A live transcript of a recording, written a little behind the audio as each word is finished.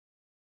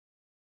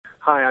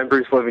Hi, I'm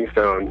Bruce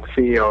Livingston,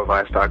 CEO of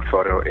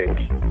iStockphoto,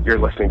 Inc. You're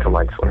listening to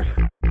LightSource.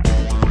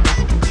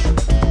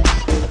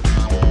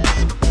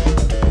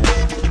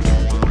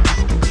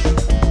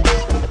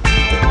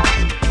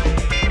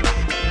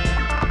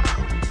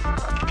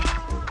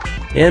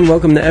 And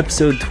welcome to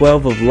episode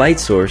 12 of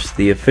LightSource,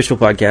 the official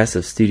podcast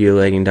of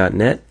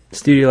StudioLighting.net.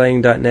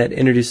 StudioLighting.net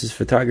introduces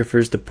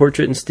photographers to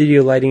portrait and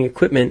studio lighting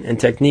equipment and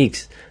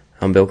techniques.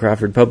 I'm Bill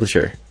Crawford,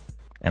 publisher.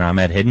 And I'm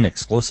Ed Hidden,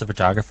 exclusive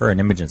photographer and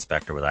image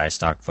inspector with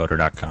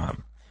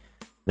iStockphoto.com.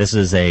 This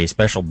is a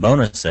special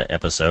bonus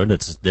episode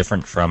that's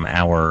different from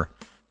our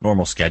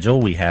normal schedule.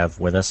 We have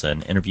with us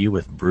an interview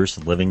with Bruce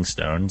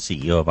Livingston,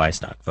 CEO of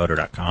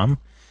iStockphoto.com.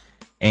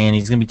 And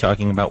he's going to be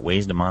talking about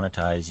ways to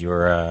monetize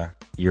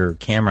your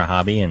camera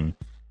hobby and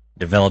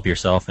develop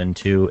yourself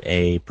into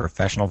a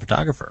professional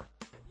photographer.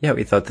 Yeah,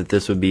 we thought that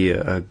this would be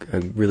a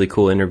really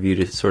cool interview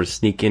to sort of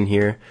sneak in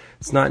here.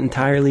 It's not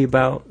entirely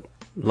about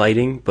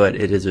lighting, but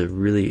it is a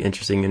really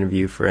interesting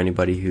interview for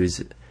anybody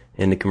who's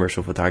into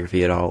commercial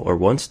photography at all or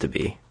wants to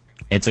be.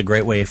 It's a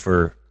great way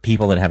for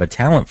people that have a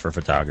talent for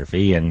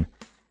photography and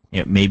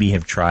maybe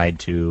have tried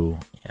to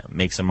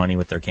make some money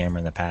with their camera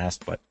in the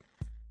past, but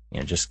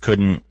just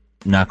couldn't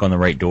knock on the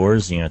right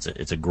doors.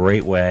 It's a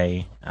great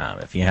way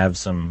if you have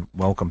some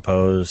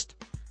well-composed,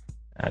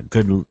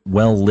 good,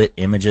 well-lit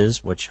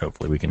images, which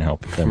hopefully we can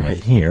help them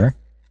with here.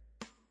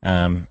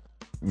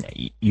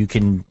 You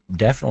can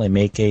definitely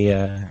make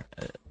a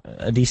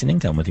decent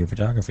income with your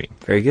photography.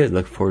 Very good.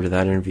 Look forward to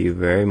that interview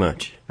very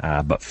much.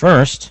 But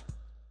first,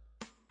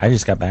 I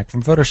just got back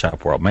from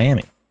Photoshop World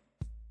Miami,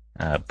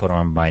 put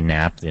on by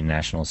NAP, the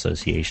National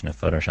Association of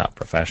Photoshop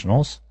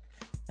Professionals.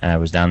 I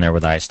was down there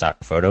with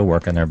iStockphoto,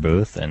 working their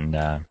booth, and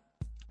it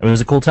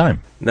was a cool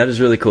time. That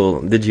is really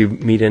cool. Did you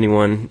meet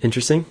anyone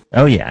interesting?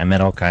 Oh yeah, I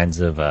met all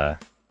kinds of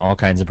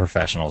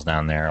professionals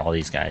down there. All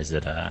these guys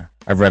that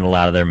I've read a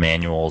lot of their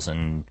manuals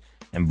and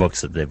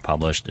books that they've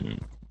published, and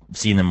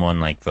seen them on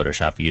like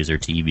Photoshop User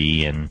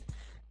TV, and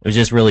it was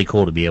just really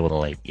cool to be able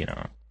to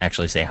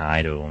actually say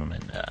hi to them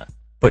and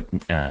put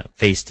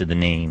face to the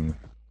name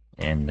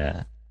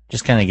and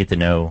just kind of get to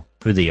know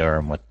who they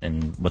are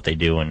and what they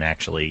do and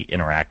actually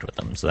interact with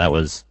them. So that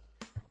was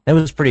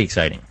pretty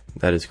exciting.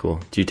 That is cool.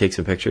 Did you take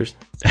some pictures?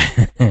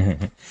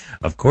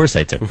 Of course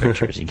I took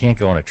pictures. You can't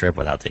go on a trip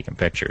without taking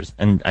pictures.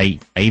 And I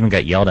even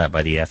got yelled at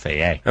by the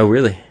FAA. Oh,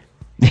 really?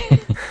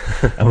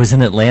 I was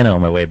in Atlanta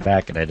on my way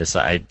back, and I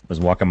was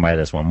walking by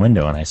this one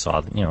window, and I saw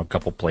a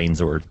couple planes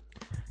that were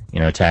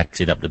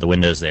taxied up to the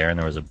windows there, and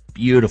there was a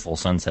beautiful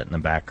sunset in the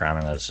background,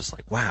 and I was just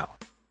like, wow,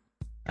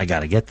 I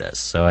got to get this.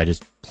 So I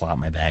just plopped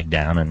my bag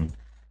down, and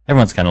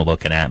everyone's kind of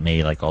looking at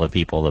me, like all the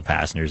people, the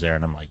passengers there,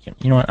 and I'm like,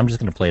 you know what, I'm just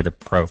going to play the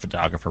pro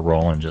photographer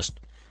role and just,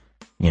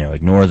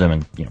 ignore them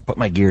and, put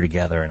my gear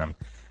together, and I'm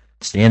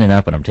standing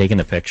up and I'm taking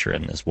a picture,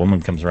 and this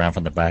woman comes around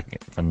from the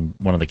back, from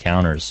one of the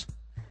counters,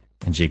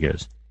 and she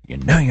goes, you're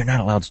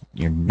not allowed,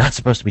 you're not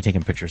supposed to be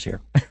taking pictures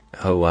here.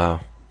 Oh, wow.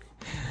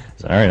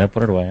 So, all right, I'll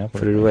put it away.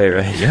 Put it away,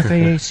 right? The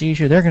FAA sees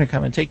you, they're going to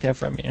come and take that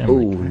from you. Oh,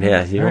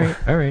 like, yeah.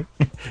 All right.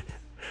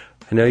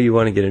 I know you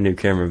want to get a new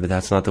camera, but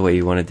that's not the way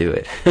you want to do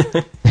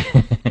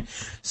it.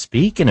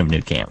 Speaking of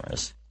new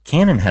cameras,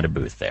 Canon had a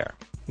booth there.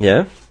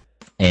 Yeah?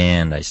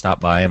 And I stopped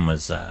by and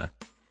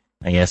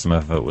I asked them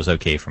if it was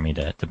okay for me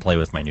to play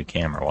with my new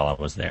camera while I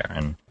was there.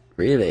 And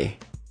really?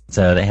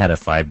 So they had a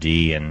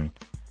 5D and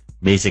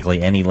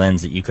basically any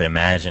lens that you could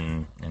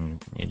imagine,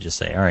 and you just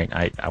say, all right,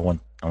 I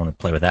want to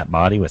play with that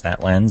body, with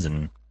that lens,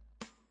 and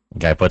the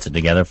guy puts it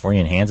together for you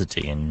and hands it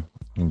to you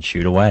and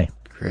shoot away.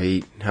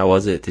 Great. How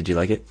was it? Did you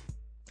like it?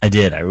 I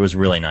did. It was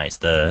really nice.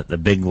 The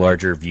big,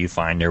 larger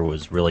viewfinder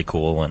was really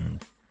cool,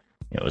 and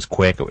it was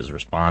quick. It was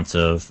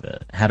responsive.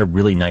 It had a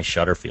really nice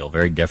shutter feel,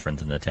 very different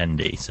than the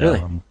 10D. So really?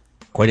 I'm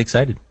quite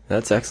excited.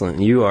 That's excellent.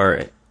 You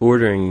are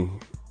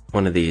ordering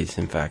one of these,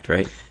 in fact,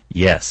 right?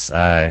 Yes.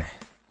 The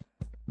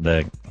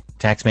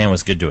Taxman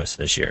was good to us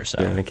this year.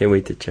 So yeah, I can't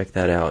wait to check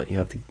that out. You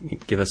have to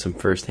give us some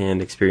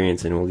first-hand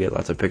experience, and we'll get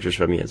lots of pictures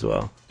from you as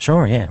well.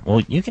 Sure, yeah.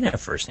 Well, you can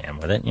have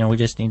first-hand with it. We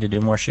just need to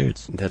do more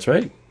shoots. That's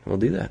right. We'll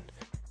do that.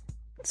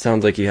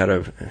 Sounds like you had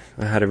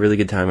a really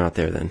good time out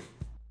there then.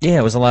 Yeah,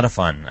 it was a lot of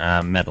fun.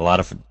 Met a lot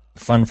of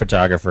fun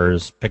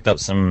photographers, picked up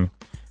some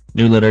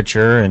new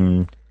literature,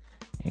 and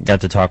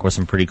got to talk with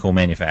some pretty cool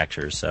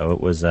manufacturers. So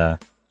it was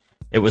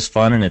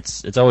fun, and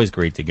it's always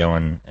great to go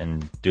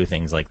and do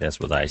things like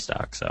this with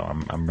iStock. So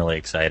I'm really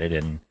excited,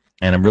 and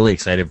I'm really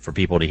excited for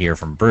people to hear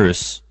from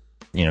Bruce,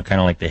 kind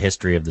of like the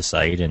history of the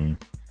site and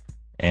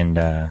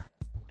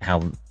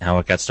how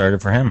it got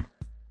started for him.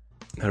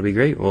 That'll be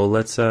great. Well,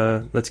 let's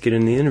get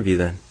in the interview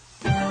then.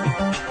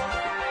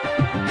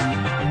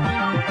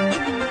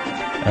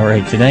 All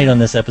right, tonight on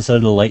this episode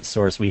of the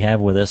LightSource, we have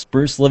with us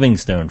Bruce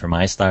Livingston from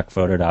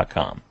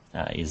iStockphoto.com.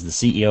 He's the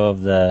CEO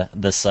of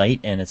the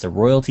site, and it's a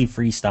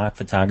royalty-free stock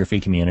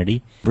photography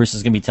community. Bruce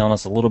is going to be telling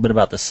us a little bit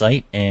about the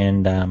site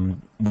and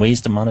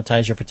ways to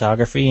monetize your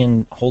photography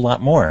and a whole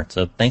lot more.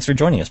 So thanks for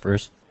joining us,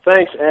 Bruce.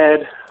 Thanks,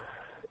 Ed.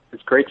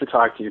 It's great to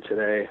talk to you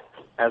today,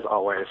 as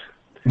always.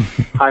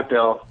 Hi,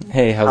 Bill.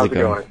 Hey, how's it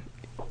going?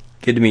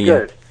 Good to meet you.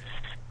 Good.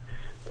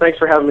 Thanks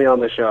for having me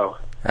on the show.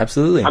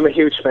 Absolutely. I'm a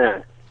huge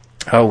fan.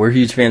 Oh, we're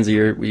huge fans of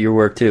your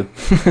work too.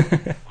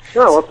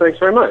 Oh, well, thanks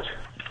very much.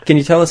 Can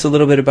you tell us a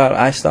little bit about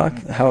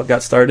iStock, how it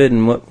got started,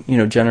 and what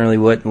generally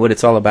what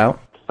it's all about?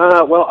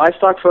 Well,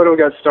 iStockphoto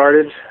got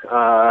started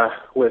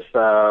with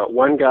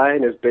one guy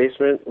in his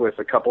basement with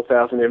a couple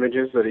thousand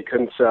images that he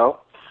couldn't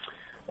sell.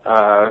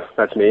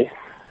 That's me.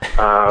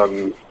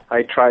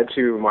 I tried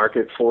to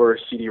market for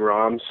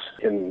CD-ROMs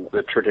in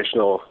the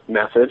traditional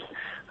method,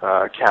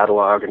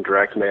 catalog and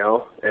direct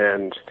mail,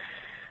 and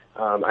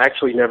I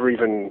actually never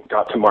even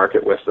got to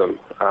market with them.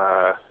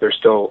 They're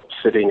still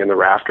sitting in the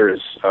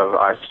rafters of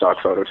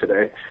iStockphoto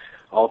today,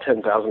 all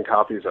 10,000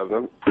 copies of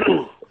them.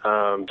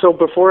 So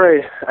before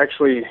I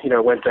actually,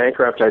 went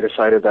bankrupt, I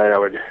decided that I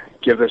would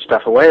give this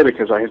stuff away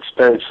because I had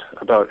spent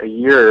about a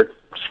year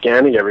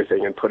scanning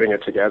everything and putting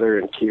it together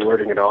and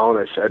keywording it all,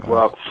 and I said,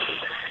 well,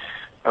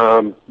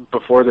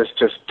 before this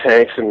just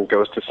tanks and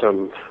goes to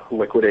some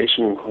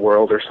liquidation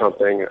world or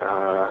something,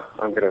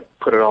 I'm going to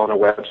put it all on a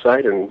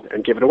website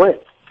and give it away.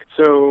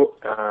 So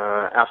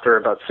after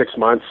about 6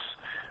 months,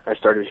 I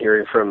started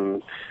hearing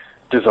from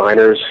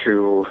designers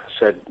who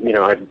said,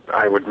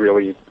 I would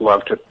really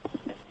love to,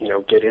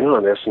 get in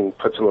on this and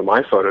put some of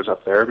my photos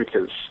up there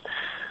because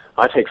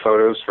I take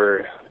photos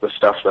for the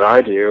stuff that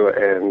I do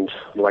and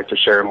like to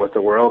share them with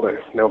the world.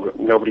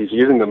 Nobody's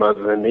using them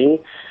other than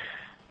me.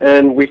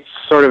 And we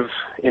sort of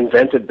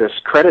invented this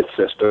credit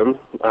system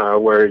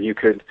where you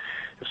could,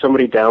 if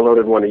somebody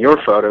downloaded one of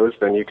your photos,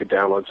 then you could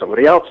download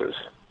somebody else's.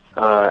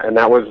 And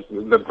that was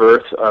the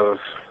birth of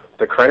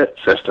the credit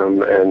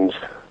system and,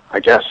 I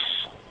guess,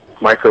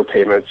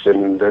 micropayments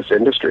in this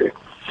industry.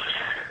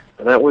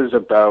 And that was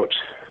about,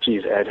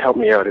 geez, Ed, help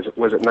me out.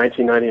 Was it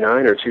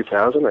 1999 or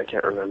 2000? I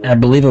can't remember. I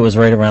believe it was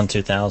right around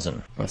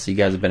 2000. Well, so you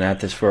guys have been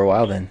at this for a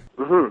while then.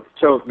 Mm-hmm.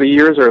 So the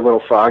years are a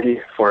little foggy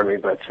for me,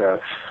 but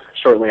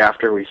shortly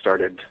after we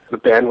started, the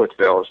bandwidth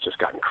bills just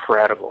got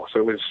incredible. So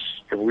it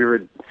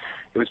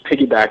was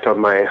piggybacked on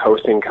my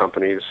hosting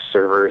company's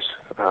servers,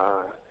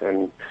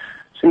 and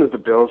as soon as the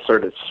bills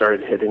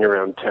started hitting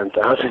around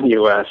 10,000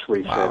 US,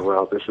 we said,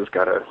 well, this has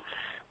got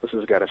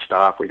to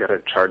stop. We got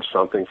to charge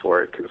something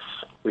for it because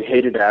we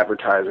hated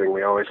advertising.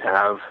 We always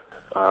have.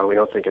 We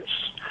don't think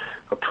it's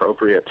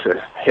appropriate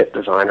to hit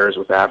designers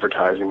with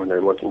advertising when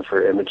they're looking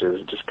for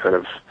images. It just kind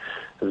of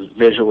is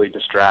visually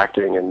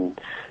distracting and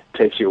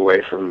takes you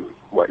away from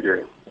what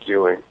you're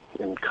doing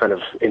and kind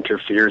of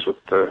interferes with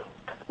the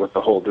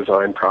whole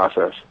design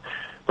process,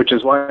 which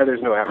is why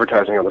there's no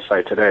advertising on the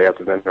site today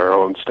other than our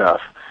own stuff.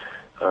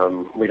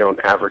 We don't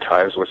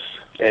advertise with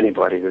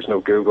anybody. There's no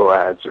Google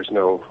ads. There's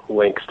no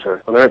links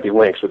to, well, there might be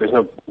links, but there's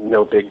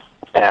no big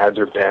ads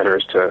or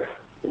banners to,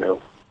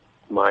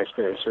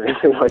 MySpace or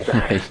anything like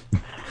that.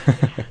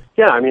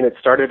 Yeah, I mean, it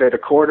started at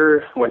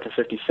 $0.25, went to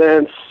 50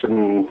 cents,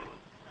 and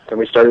then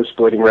we started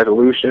splitting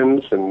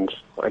resolutions, and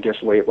I guess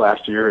late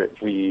last year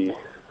we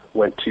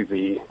went to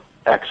the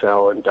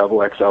XL and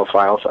double XL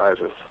file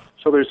sizes.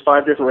 So there's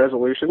 5 different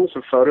resolutions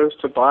of photos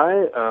to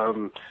buy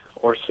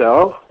or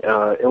sell,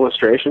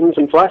 illustrations,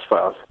 and flash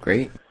files.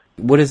 Great.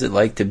 What is it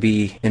like to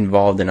be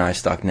involved in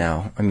iStock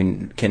now? I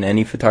mean, can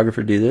any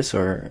photographer do this,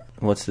 or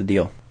what's the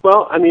deal?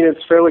 Well, I mean,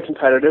 it's fairly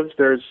competitive.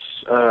 There's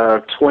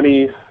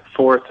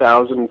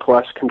 24,000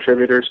 plus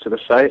contributors to the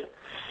site.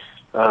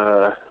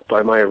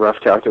 By my rough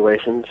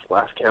calculations,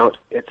 last count,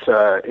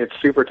 it's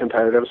super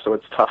competitive. So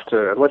it's tough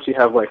to, unless you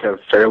have like a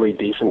fairly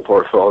decent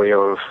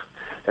portfolio of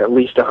at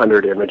least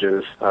 100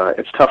 images,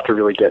 it's tough to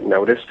really get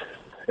noticed.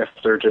 If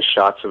they're just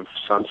shots of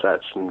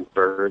sunsets and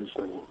birds,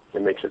 then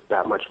it makes it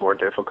that much more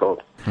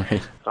difficult.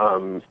 Right.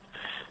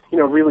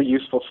 Really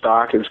useful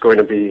stock is going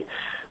to be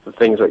the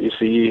things that you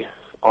see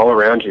all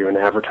around you in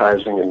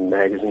advertising and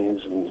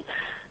magazines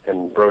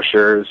and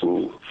brochures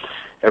and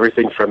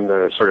everything from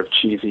the sort of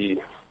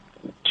cheesy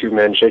 2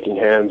 men shaking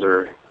hands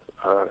or,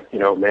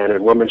 man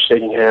and woman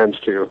shaking hands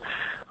to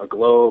a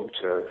globe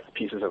to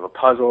pieces of a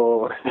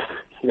puzzle,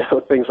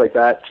 things like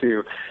that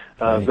to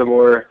the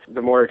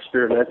more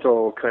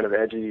experimental kind of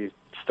edgy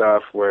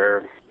stuff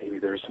where maybe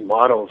there's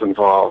models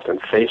involved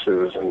and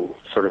faces and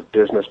sort of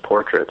business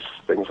portraits,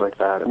 things like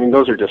that. I mean,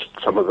 those are just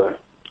some of the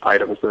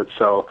items that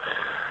sell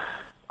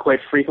quite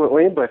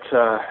frequently, but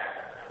the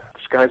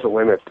sky's the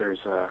limit.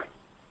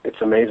 It's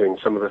amazing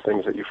some of the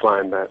things that you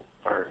find that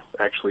are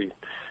actually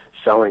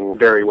selling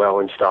very well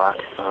in stock,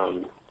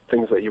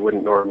 things that you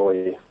wouldn't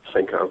normally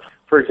think of.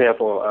 For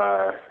example,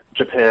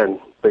 Japan,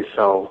 they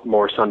sell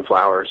more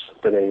sunflowers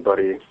than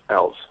anybody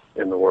else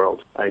in the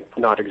world. I'm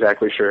not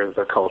exactly sure of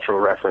the cultural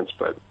reference,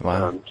 but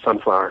wow.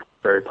 Sunflower,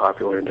 very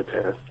popular in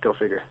Japan. Go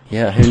figure.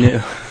 Yeah, who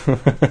knew?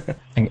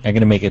 I'm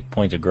going to make a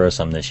point to grow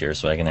some this year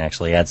so I can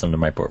actually add some to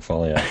my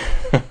portfolio.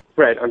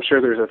 Right, I'm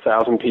sure there's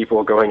 1,000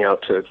 people going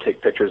out to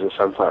take pictures of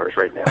sunflowers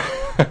right now.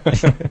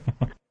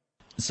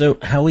 So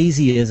how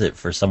easy is it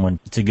for someone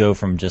to go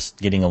from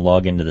just getting a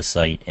login to the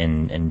site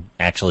and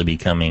actually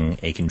becoming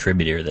a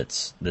contributor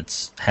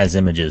that's has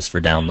images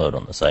for download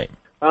on the site?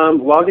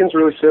 Login's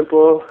really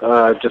simple.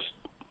 Just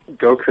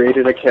go create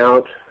an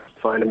account,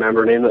 find a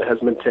member name that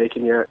hasn't been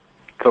taken yet,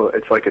 So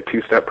it's like a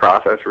two-step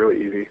process,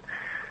 really easy.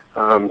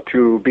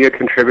 To be a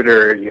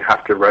contributor, you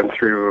have to run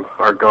through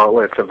our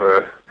gauntlets of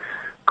a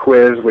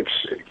quiz, which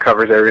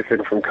covers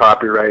everything from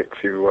copyright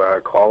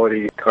to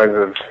quality kinds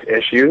of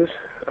issues.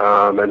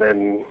 And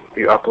then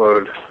you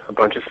upload a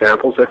bunch of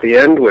samples at the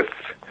end with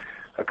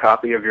a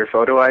copy of your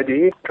photo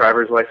ID,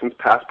 driver's license,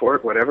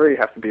 passport, whatever. You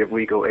have to be of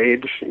legal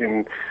age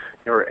in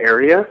your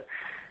area.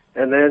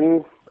 And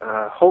then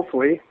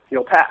hopefully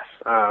you'll pass.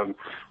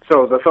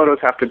 So the photos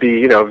have to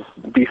be,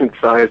 decent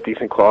size,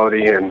 decent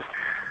quality, and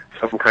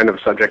some kind of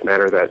subject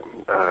matter that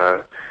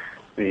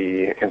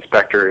the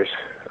inspectors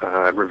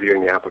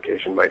reviewing the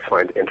application might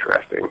find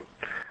interesting.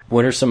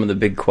 What are some of the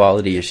big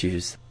quality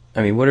issues?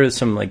 I mean, what are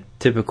some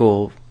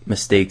typical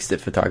mistakes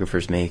that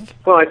photographers make?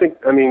 Well,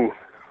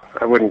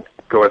 I wouldn't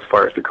go as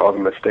far as to call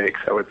them mistakes.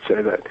 I would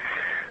say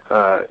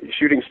that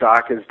shooting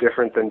stock is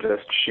different than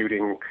just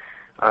shooting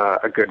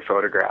a good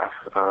photograph.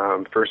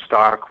 For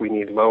stock, we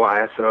need low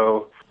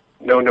ISO,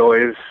 no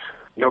noise,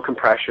 no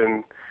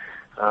compression.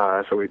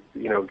 So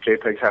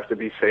JPEGs have to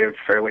be saved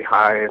fairly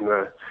high in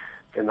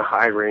the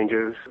high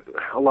ranges.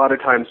 A lot of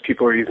times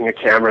people are using a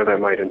camera that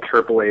might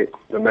interpolate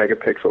the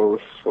megapixels.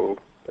 So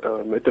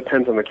it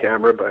depends on the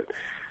camera, but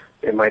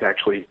it might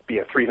actually be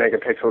a 3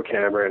 megapixel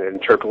camera and it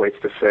interpolates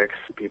to 6.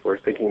 People are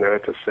thinking that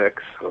it's a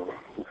 6. So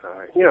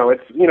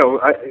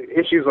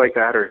issues like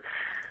that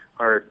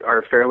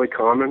are fairly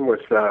common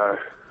with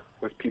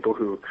people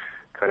who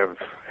kind of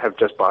have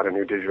just bought a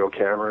new digital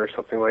camera or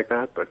something like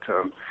that. But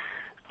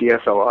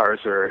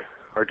DSLRs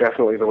are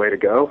definitely the way to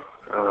go.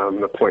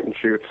 The point and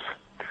shoots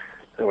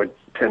I would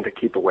tend to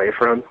keep away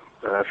from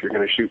if you're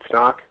going to shoot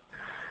stock.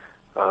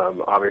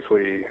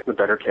 Obviously, the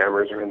better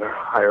cameras are in the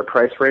higher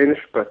price range,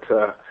 but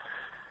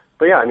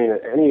yeah,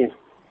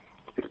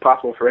 it's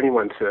possible for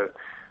anyone to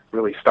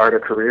really start a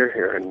career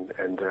here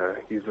and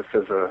use this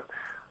as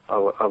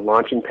a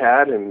launching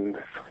pad, and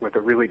with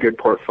a really good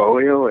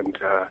portfolio and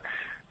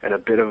a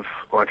bit of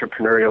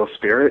entrepreneurial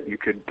spirit, you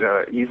could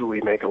easily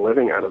make a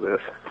living out of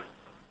this.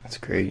 That's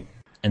great.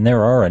 And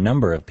there are a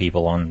number of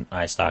people on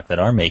iStock that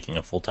are making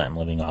a full-time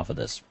living off of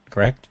this,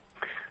 correct?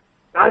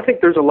 I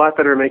think there's a lot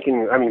that are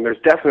making, there's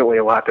definitely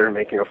a lot that are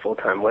making a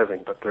full-time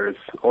living, but there's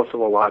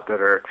also a lot that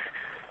are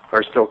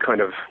still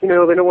kind of, they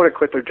don't want to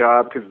quit their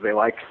job because they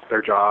like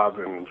their job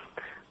and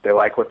they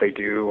like what they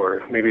do,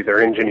 or maybe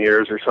they're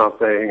engineers or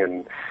something,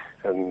 and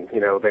they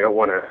don't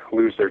want to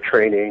lose their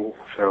training,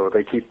 so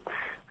they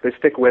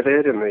stick with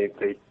it, and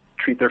they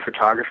treat their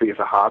photography as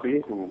a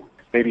hobby, and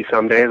maybe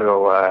someday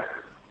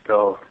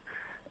they'll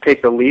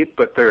take the leap,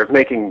 but they're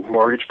making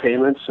mortgage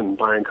payments and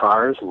buying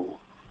cars and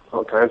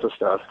all kinds of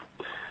stuff.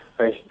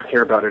 I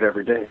hear about it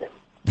every day.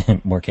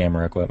 More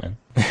camera equipment.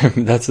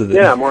 That's the thing.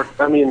 Yeah, more.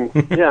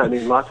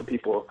 Lots of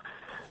people.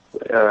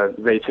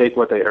 They take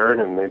what they earn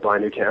and they buy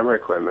new camera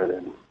equipment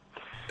and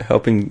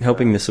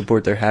helping to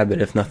support their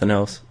habit, if nothing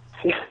else.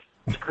 Yeah,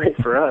 it's great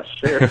for us,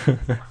 sure.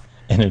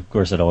 And of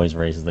course, it always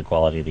raises the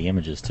quality of the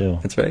images too.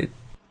 That's right.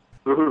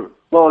 Mm-hmm.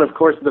 Well, and of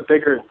course, the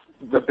bigger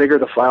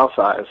the file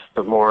size,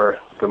 the more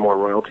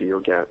royalty you'll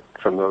get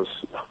from those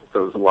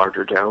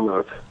larger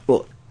downloads.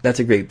 Well, that's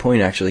a great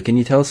point, actually. Can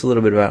you tell us a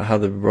little bit about how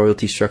the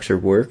royalty structure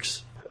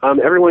works?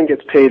 Everyone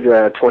gets paid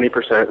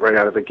 20% right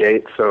out of the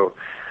gate. So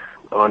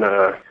on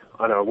a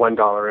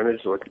 $1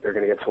 image, they're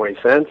going to get 20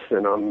 cents,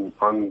 and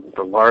on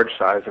the large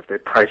size, if they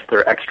price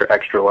their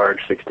extra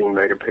large 16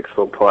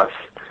 megapixel plus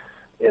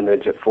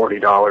image at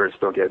 $40,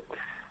 they'll get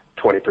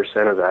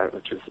 20% of that,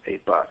 which is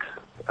 $8.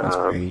 That's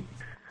great.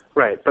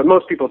 Right, but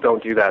most people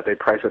don't do that. They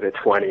price it at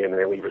 20 and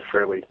they leave it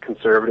fairly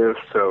conservative,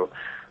 so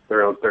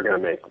they're going to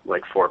make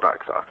like $4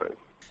 off it.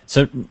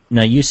 So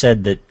now you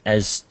said that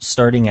as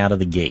starting out of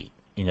the gate,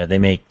 they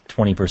make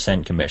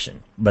 20%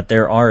 commission, but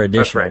there are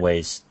additional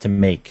ways to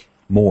make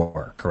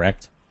more,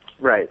 correct?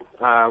 Right.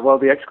 Well,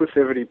 the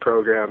exclusivity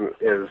program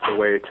is the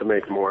way to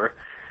make more,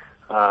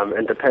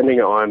 and depending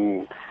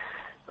on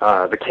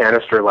the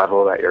canister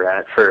level that you're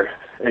at, for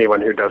anyone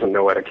who doesn't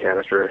know what a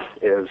canister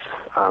is,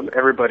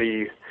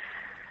 everybody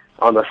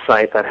on the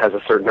site that has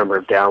a certain number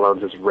of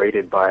downloads is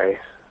rated by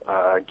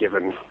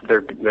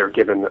they're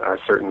given a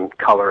certain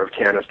color of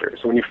canister.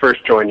 So when you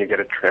first join, you get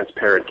a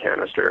transparent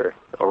canister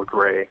or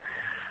gray,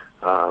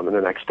 and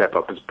the next step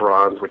up is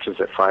bronze, which is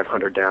at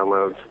 500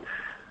 downloads.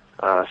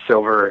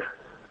 Silver,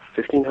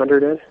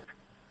 1,500.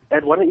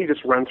 Ed, why don't you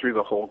just run through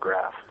the whole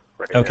graph?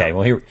 Right Okay.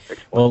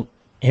 Now.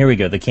 Here we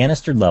go. The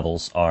canister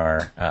levels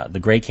are the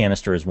gray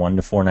canister is 1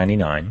 to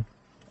 499,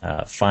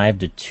 5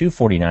 to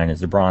 249 is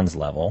the bronze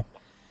level.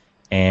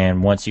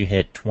 And once you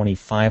hit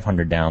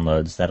 2,500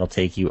 downloads, that'll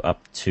take you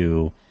up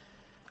to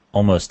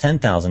almost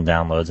 10,000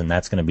 downloads, and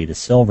that's going to be the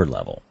silver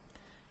level.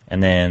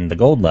 And then the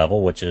gold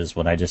level, which is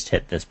what I just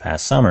hit this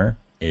past summer,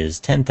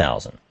 is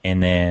 10,000.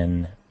 And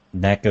then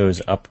that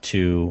goes up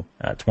to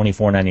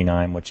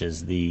 $24.99, which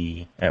is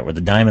where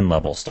the diamond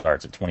level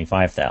starts at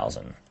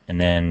 25,000.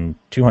 And then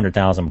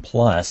 200,000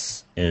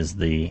 plus is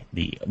the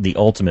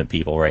ultimate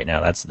people right now.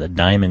 That's the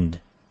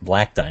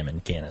black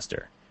diamond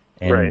canister.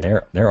 And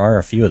there are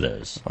a few of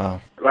those.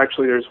 Wow.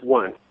 Actually, there's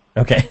one.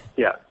 Okay.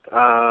 Yeah.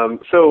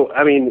 So,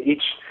 I mean,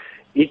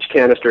 each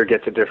canister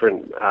gets a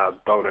different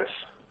bonus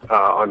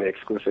on the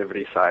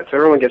exclusivity side. So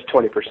everyone gets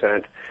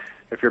 20%.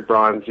 If you're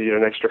bronze, you get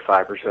an extra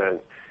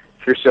 5%.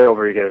 If you're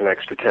silver, you get an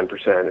extra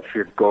 10%. If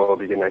you're gold,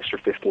 you get an extra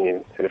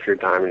 15%. And if you're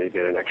diamond, you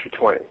get an extra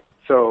 20%.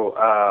 So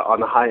on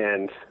the high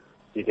end,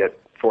 you get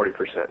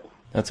 40%.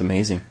 That's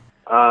amazing.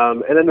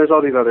 And then there's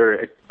all these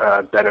other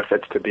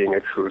benefits to being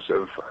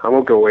exclusive. I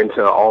won't go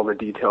into all the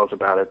details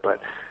about it,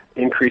 but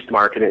increased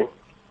marketing.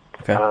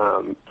 Okay.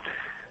 And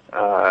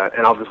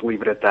I'll just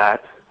leave it at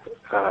that.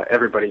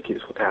 Everybody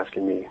keeps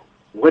asking me,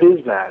 what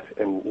is that?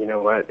 And you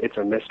know what? It's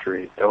a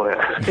mystery. Don't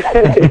ask.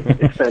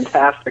 It's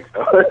fantastic,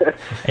 though.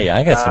 Hey,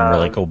 I got some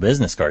really cool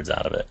business cards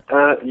out of it.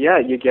 Yeah,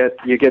 you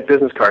get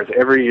business cards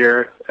every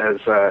year as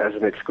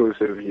an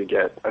exclusive. You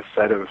get a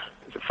set of,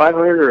 is it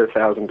 500 or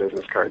 1,000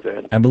 business cards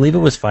in? I believe it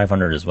was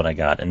 500 is what I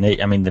got, and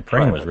the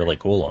printing was really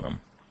cool on them.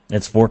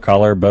 It's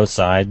 4-color, both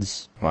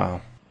sides.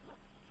 Wow.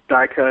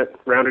 Die cut,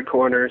 rounded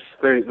corners.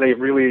 They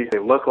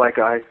look like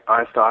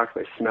iStock.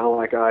 They smell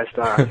like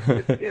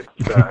iStock.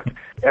 It's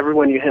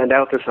everyone you hand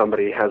out to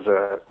somebody has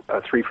a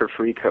 3 for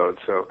free code.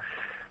 So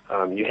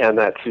you hand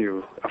that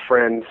to a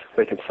friend.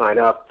 They can sign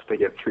up. They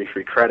get 3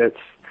 free credits.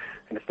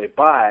 And if they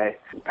buy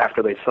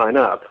after they sign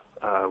up,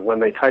 when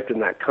they typed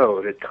in that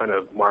code, it kind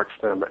of marks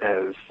them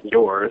as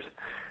yours,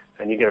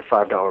 and you get a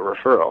 $5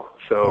 referral.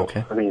 So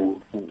okay. I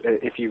mean,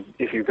 if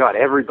you got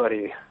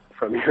everybody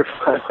from your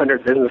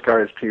 500 business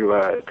cards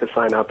to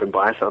sign up and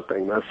buy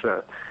something, that's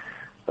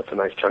a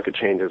nice chunk of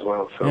change as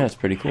well. So yeah, it's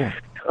pretty cool.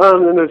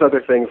 And there's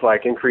other things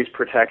like increased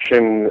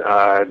protection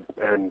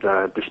and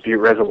dispute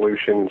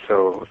resolution.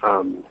 So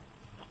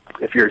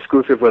if you're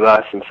exclusive with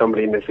us and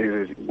somebody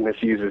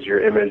misuses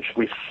your image,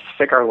 we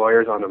stick our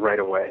lawyers on them right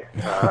away.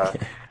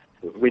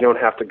 We don't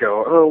have to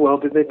go, oh, well,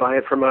 did they buy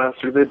it from us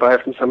or did they buy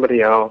it from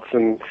somebody else?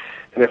 And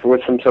if it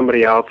was from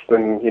somebody else,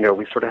 then,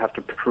 we sort of have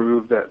to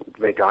prove that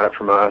they got it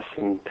from us,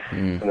 and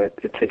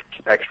it takes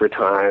extra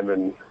time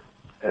and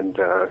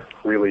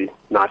really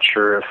not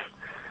sure if,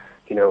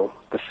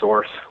 the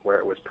source where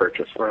it was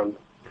purchased from.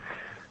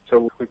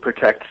 So we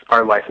protect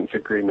our license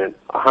agreement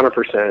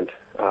 100%.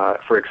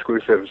 For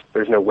exclusives,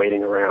 there's no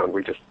waiting around.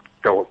 We just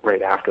go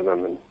right after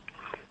them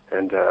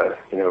and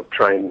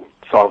try and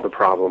solve the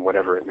problem,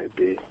 whatever it may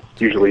be.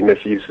 Usually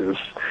misuses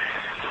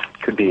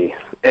could be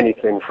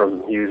anything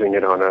from using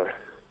it on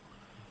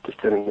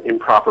just an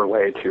improper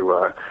way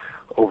to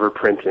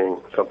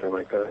overprinting, something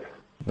like that.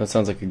 That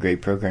sounds like a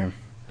great program.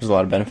 There's a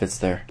lot of benefits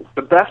there.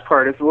 The best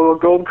part is the little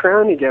gold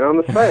crown you get on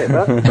the site.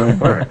 That's the best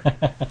part.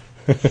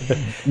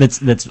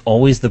 That's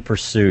always the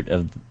pursuit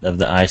of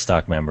the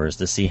iStock members,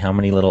 to see how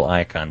many little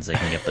icons they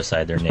can get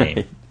beside their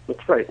name.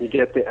 That's right. You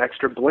get the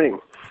extra bling.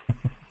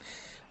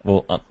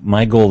 Well,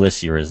 my goal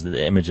this year is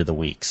the image of the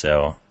week,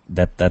 so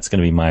that's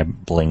going to be my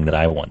bling that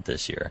I want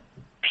this year.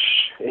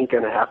 Ain't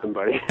going to happen,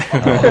 buddy.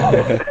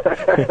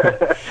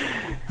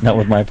 Not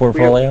with my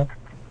portfolio?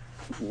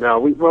 No,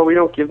 we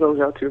don't give those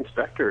out to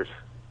inspectors.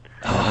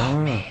 Oh,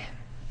 man.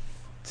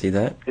 See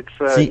that? It's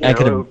See, I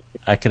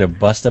could have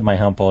busted my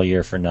hump all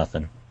year for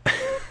nothing.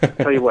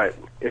 Tell you what,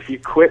 if you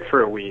quit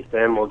for a week,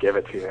 then we'll give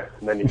it to you,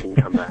 and then you can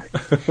come back.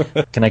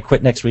 Can I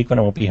quit next week when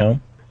I won't be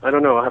home? I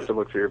don't know. I'll have to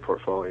look through your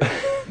portfolio.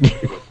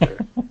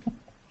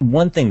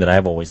 One thing that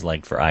I've always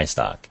liked for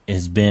iStock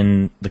has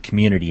been the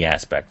community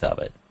aspect of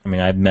it. I mean,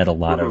 I've met a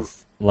lot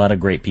of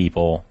great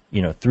people,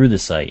 through the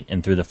site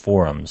and through the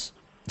forums.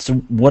 So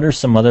what are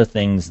some other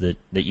things that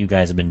you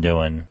guys have been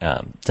doing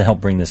to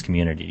help bring this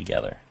community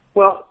together?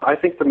 Well, I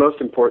think the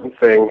most important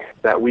thing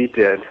that we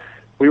did,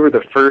 we were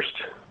the first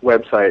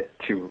website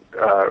to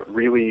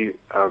really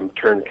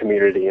turn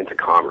community into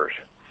commerce.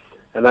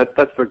 And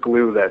that's the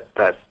glue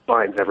that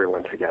binds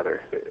everyone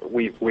together.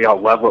 We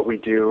all love what we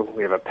do.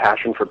 We have a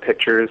passion for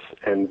pictures,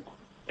 and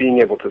being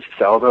able to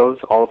sell those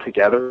all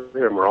together,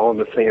 and we're all in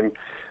the same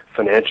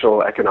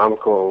financial,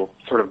 economical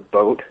sort of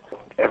boat.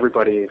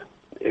 Everybody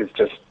is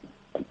just,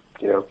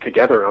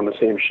 together on the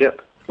same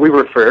ship. We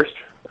were first.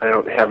 I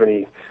don't have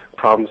any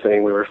problem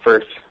saying we were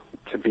first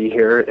to be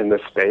here in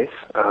this space,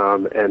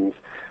 and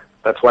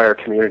that's why our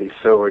community is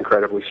so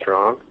incredibly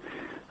strong,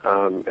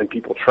 and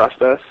people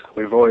trust us.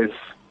 We've always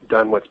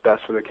done what's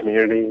best for the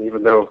community,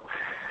 even though,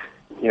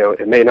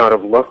 it may not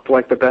have looked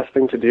like the best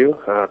thing to do.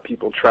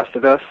 People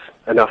trusted us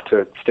enough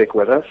to stick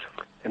with us,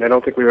 and I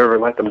don't think we've ever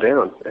let them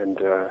down, and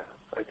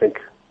I think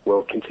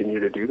we'll continue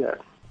to do that.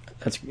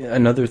 That's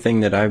another thing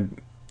that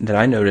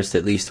I noticed,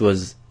 at least,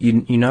 was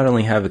you not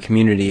only have a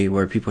community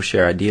where people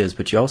share ideas,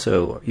 but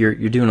you're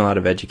doing a lot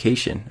of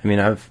education. I mean,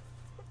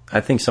 I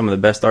think some of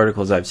the best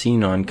articles I've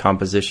seen on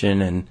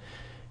composition and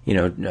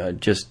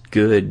just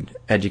good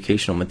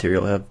educational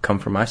material have come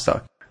from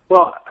iStock.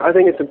 Well, I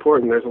think it's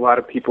important. There's a lot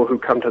of people who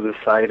come to the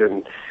site,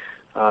 and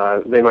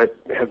they might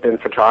have been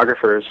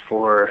photographers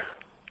for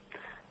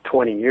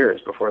 20 years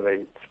before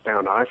they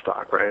found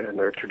iStock, right? And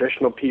they're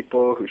traditional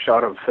people who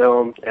shot on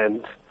film,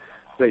 and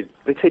they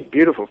take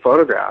beautiful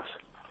photographs,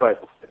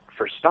 but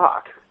for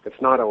stock,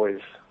 it's not always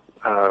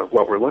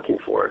what we're looking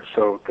for.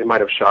 So they might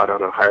have shot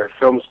on a higher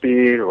film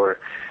speed, or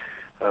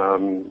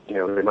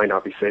They might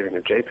not be saving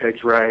their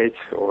JPEGs right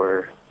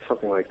or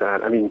something like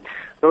that. I mean,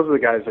 those are the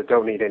guys that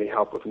don't need any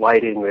help with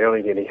lighting. They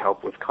don't need any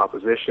help with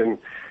composition.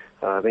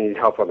 They need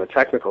help on the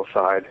technical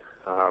side,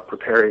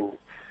 preparing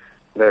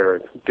their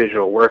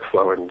digital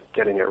workflow and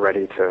getting it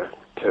ready to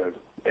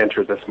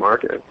enter this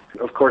market.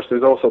 Of course,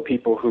 there's also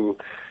people who,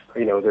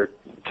 they're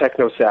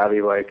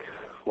techno-savvy like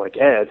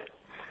Ed,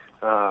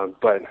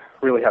 but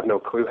really have no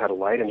clue how to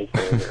light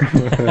anything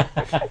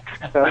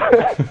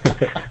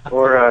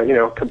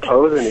or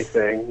compose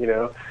anything,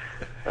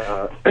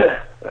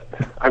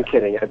 I'm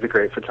kidding. Ed's a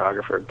great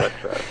photographer, but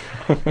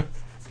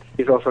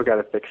he's also got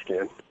a thick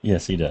skin.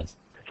 Yes, he does.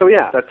 So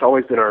yeah, that's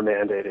always been our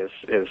mandate is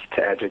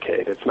to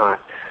educate. It's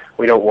not,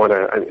 we don't want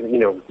to,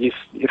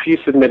 if you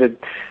submitted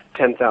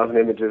 10,000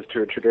 images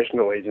to a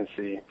traditional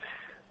agency,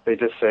 they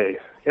just say,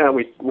 yeah,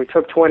 we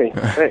took 20,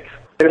 thanks.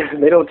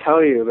 And they don't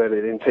tell you that they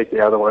didn't take the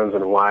other ones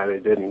and why they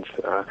didn't.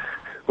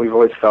 We've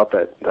always felt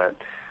that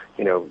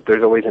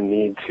there's always a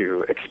need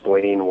to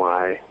explain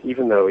why,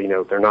 even though,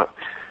 they're not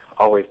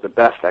always the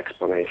best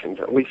explanations.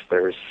 At least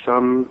there's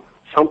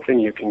something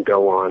you can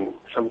go on,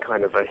 some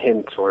kind of a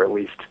hint or at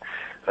least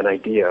an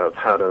idea of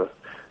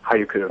how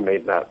you could have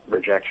made that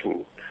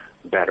rejection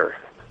better.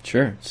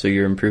 Sure. So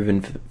you're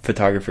improving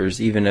photographers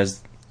even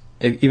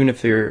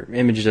if your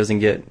image doesn't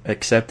get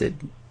accepted,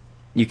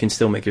 you can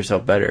still make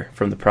yourself better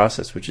from the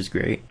process, which is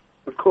great.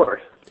 Of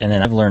course. And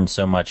then I've learned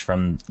so much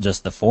from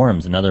just the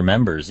forums and other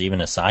members, even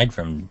aside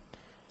from,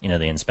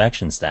 the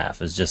inspection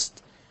staff, is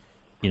just,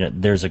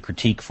 there's a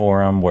critique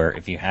forum where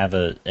if you have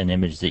an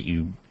image that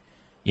you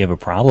have a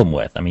problem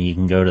with, I mean, you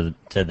can go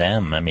to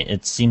them. I mean,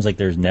 it seems like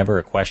there's never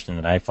a question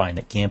that I find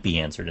that can't be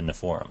answered in the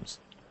forums.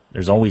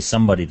 There's always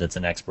somebody that's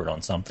an expert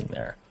on something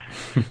there.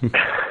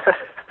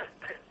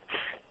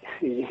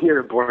 You're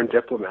a born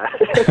diplomat.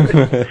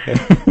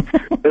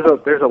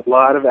 There's a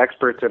lot of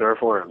experts in our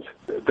forums.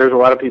 There's a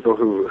lot of people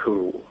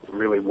who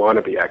really want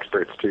to be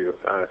experts too.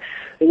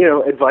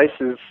 Advice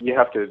is you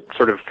have to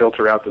sort of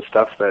filter out the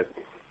stuff that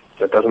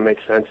doesn't make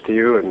sense to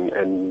you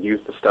and use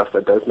the stuff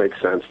that does make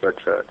sense. But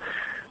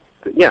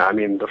yeah, I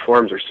mean, the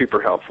forums are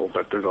super helpful,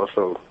 but there's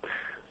also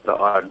the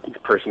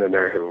odd person in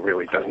there who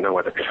really doesn't know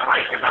what they're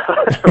talking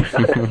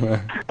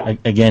about.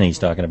 Again, he's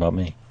talking about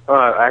me.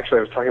 Actually,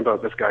 I was talking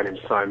about this guy named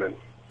Simon.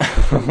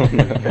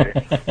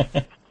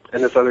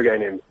 And this other guy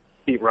named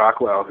Pete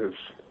Rockwell,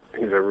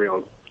 he's a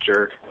real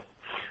jerk.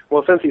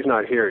 Well, since he's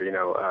not here,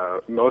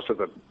 most of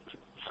the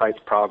site's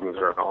problems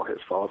are all his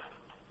fault.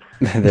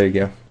 There you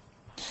go.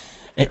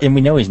 And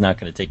we know he's not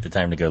going to take the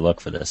time to go look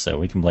for this, so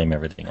we can blame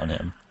everything on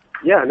him.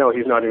 Yeah, no,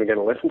 he's not even going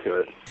to listen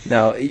to it.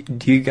 Now,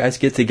 do you guys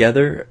get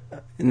together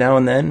now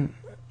and then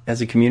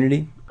as a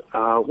community?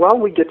 Well,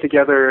 we get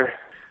together.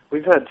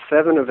 We've had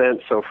 7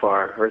 events so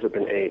far, or has it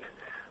been 8?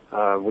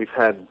 We've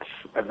had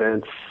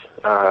events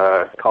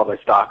called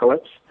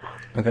iStockphoto,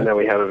 and then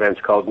we have events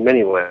called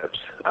Mini-Lips,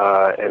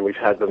 and we've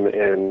had them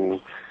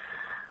in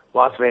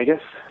Las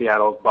Vegas,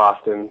 Seattle,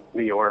 Boston,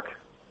 New York,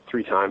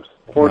 3 times,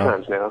 4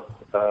 times now,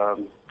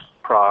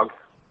 Prague.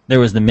 There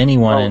was the mini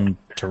one in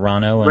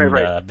Toronto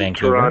and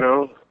Vancouver.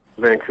 Toronto,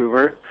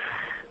 Vancouver,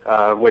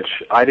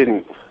 which I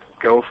didn't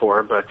go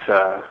for, but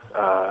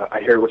I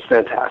hear it was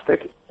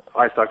fantastic.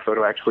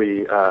 iStockphoto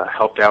actually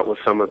helped out with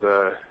some of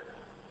the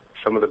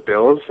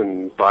bills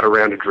and bought a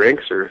round of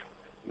drinks or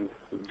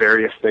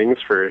various things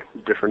for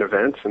different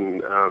events,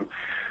 and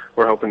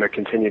we're hoping to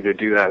continue to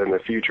do that in the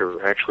future.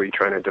 We're actually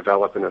trying to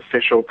develop an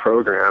official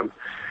program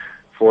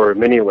for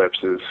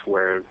mini-lipses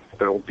where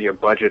there will be a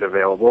budget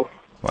available.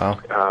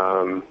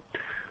 Wow.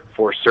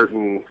 For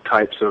certain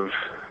types of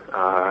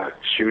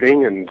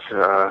shooting, and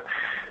I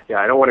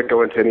don't want to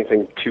go into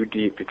anything too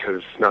deep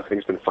because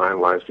nothing's been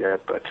finalized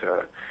yet,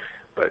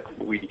 but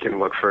we can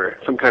look for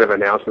some kind of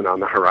announcement on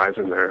the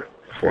horizon there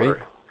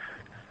for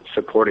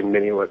supporting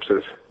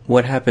mini-lipses.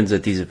 What happens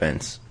at these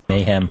events?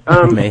 Mayhem.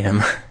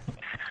 Mayhem.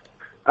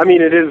 I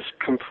mean, it is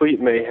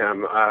complete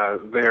mayhem.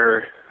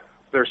 They're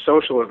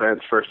social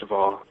events, first of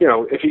all.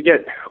 If you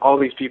get all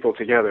these people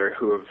together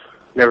who have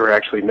never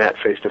actually met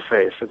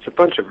face-to-face, it's a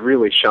bunch of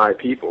really shy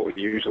people,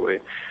 usually.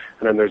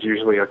 And then there's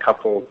usually a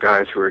couple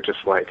guys who are just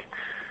like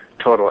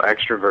total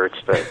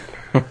extroverts that,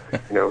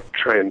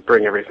 try and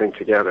bring everything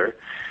together.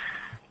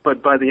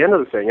 But by the end of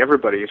the thing,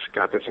 everybody's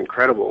got this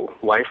incredible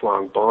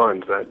lifelong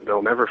bond that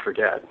they'll never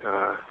forget.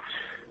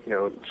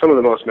 Some of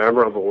the most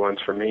memorable ones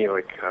for me,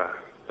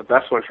 the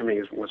best one for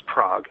me was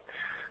Prague.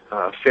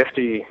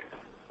 50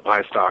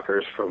 eye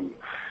stalkers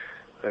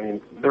there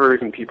were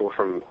even people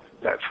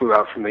that flew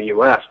out from the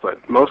U.S.,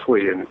 but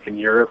mostly in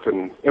Europe,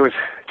 and it was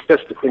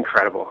just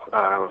incredible.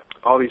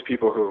 All these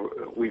people who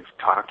we've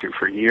talked to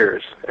for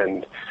years,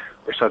 and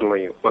we're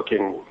suddenly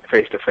looking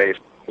face-to-face.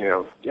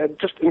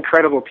 Just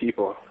incredible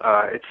people.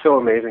 It's so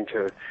amazing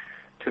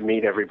to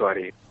meet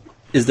everybody.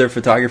 Is there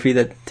photography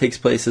that takes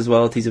place as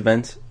well at these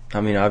events? I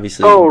mean,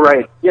 obviously. Oh,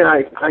 right.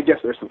 Yeah, I guess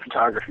there's some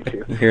photography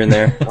too. Here and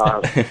there.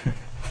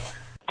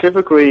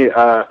 Typically,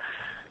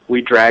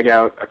 we drag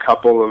out a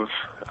couple of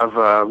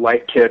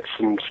light kits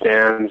and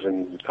stands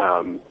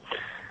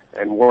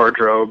and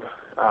wardrobe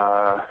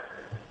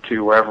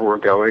to wherever we're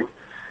going.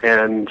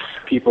 And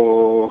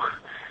people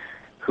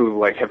who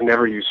like have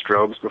never used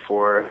strobes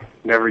before,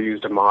 never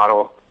used a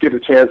model, get a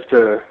chance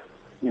to,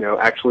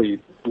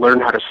 actually learn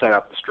how to set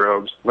up the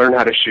strobes, learn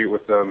how to shoot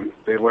with them.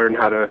 They learn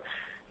how to,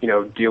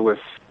 deal with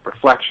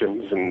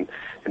reflections and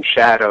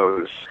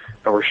shadows.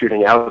 And we're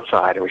shooting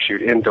outside, and we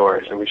shoot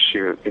indoors, and we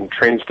shoot in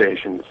train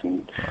stations,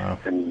 and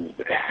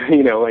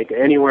like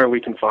anywhere we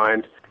can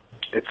find.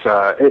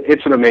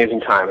 It's an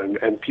amazing time,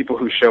 and people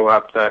who show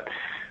up that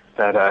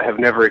have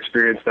never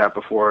experienced that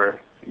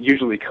before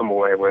usually come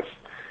away with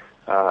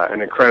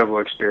an incredible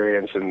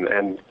experience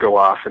and go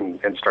off and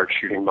start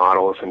shooting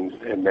models and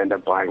end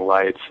up buying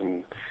lights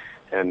and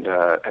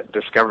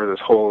discover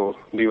this whole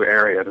new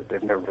area that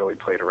they've never really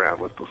played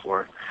around with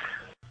before.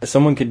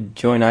 Someone could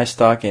join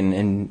iStock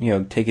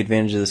and take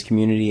advantage of this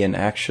community and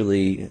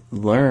actually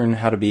learn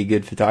how to be a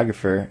good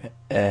photographer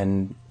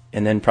and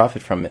then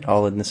profit from it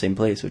all in the same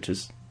place, which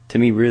is, to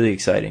me, really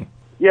exciting.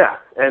 Yeah,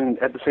 and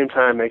at the same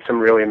time make some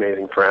really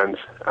amazing friends.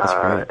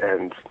 Yeah,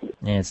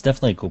 it's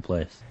definitely a cool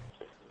place.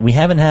 We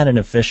haven't had an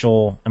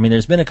official,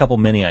 there's been a couple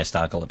mini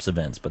iStockalypse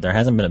events, but there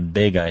hasn't been a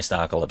big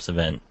iStockalypse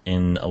event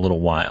in a little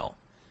while.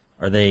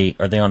 Are they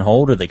on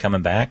hold, or are they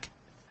coming back?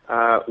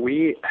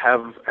 We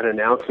have an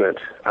announcement.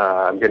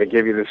 I'm going to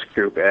give you the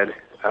scoop, Ed.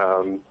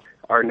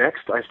 Our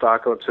next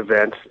iStockalypse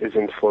event is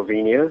in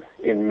Slovenia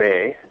in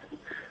May,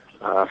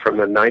 from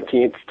the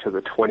 19th to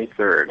the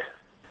 23rd.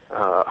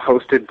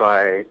 Hosted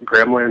by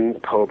Gremlin,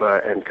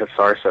 Poba, and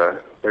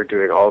Kasarsa. They're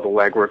doing all the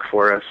legwork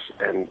for us,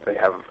 and they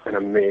have an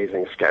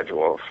amazing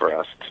schedule for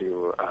us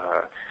to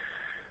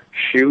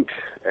shoot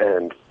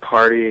and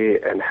party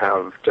and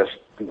have just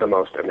the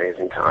most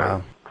amazing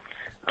time.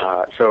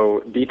 Wow. So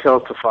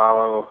details to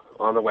follow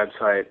on the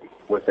website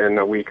within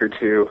a week or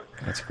two.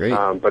 That's great.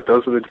 But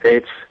those are the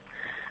dates.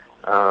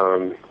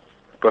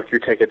 Book your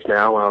tickets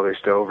now while they're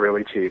still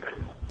really cheap.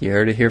 You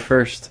heard it here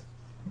first.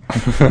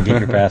 Get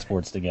your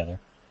passports together.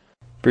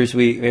 Bruce,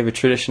 we have a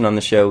tradition on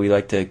the show. We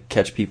like to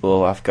catch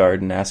people off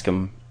guard and ask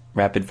them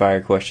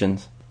rapid-fire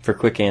questions for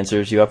quick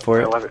answers. You up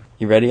for it? I love it.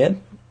 You ready, Ed?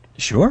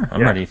 Sure,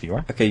 I'm ready if you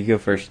are. Okay, you go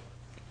first.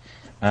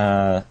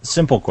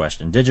 Simple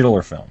question, digital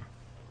or film?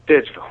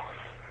 Digital.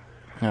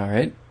 All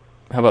right.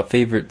 How about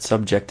favorite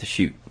subject to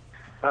shoot?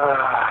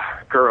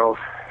 Girls.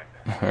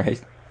 All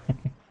right.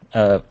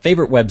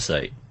 Favorite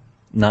website,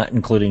 not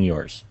including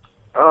yours?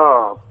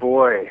 Oh,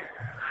 boy.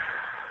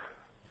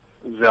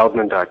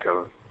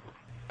 Zeldman.com.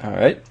 All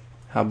right.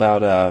 How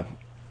about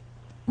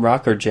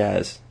rock or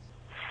jazz?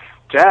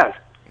 Jazz.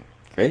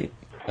 Great.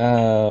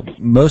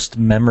 Most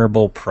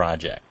memorable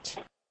project?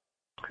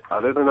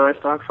 Other than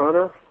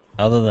iStockphoto?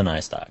 Other than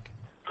iStock.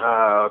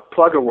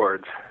 Plug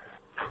Awards.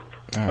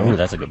 Oh,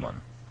 that's a good one.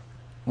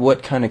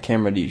 What kind of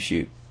camera do you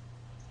shoot?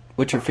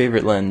 What's your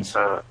favorite lens?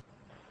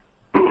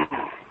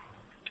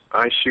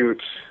 I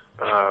shoot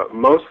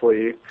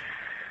mostly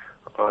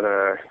on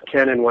a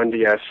Canon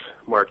 1DS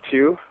Mark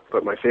II,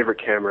 but my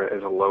favorite camera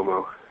is a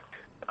Lomo.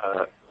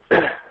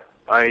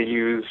 I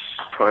use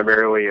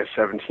primarily a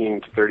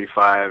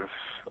 17-35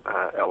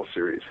 L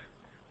series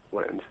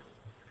lens.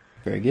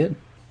 Very good.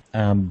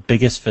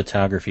 Biggest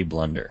photography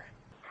blunder?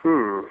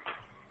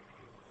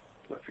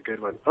 That's a good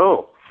one.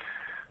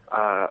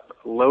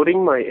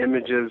 Loading my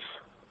images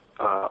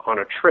on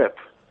a trip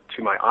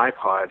to my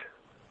iPod,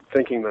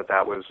 thinking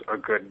that was a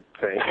good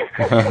thing,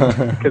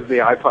 because the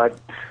iPod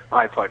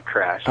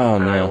crashed,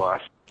 and I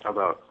lost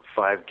about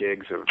 5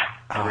 gigs of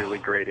really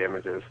great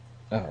images.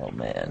 Oh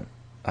man,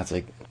 that's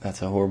a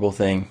horrible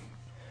thing.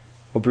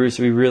 Well, Bruce,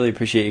 we really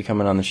appreciate you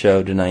coming on the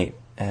show tonight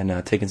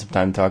and taking some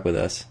time to talk with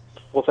us.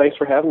 Well, thanks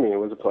for having me. It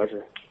was a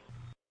pleasure.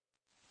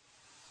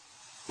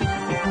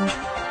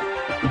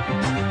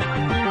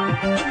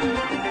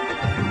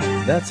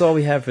 That's all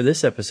we have for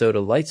this episode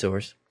of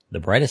LightSource, the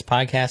brightest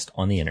podcast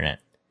on the internet.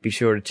 Be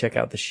sure to check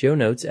out the show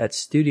notes at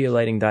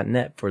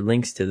studiolighting.net for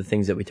links to the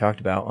things that we talked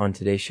about on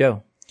today's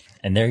show.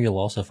 And there you'll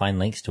also find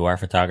links to our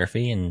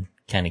photography and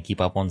kind of keep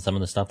up on some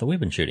of the stuff that we've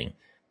been shooting.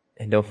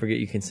 And don't forget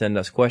you can send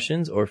us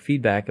questions or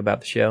feedback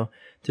about the show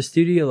to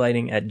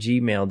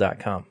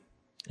studiolighting@gmail.com.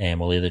 And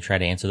we'll either try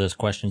to answer those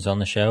questions on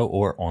the show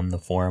or on the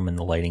forum in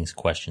the Lighting's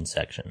question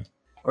section.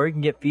 Or you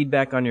can get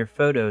feedback on your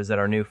photos at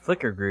our new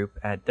Flickr group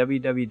at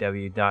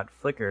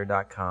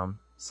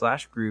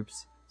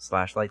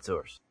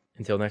www.flickr.com/groups/lightsource.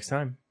 Until next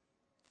time.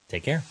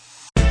 Take care.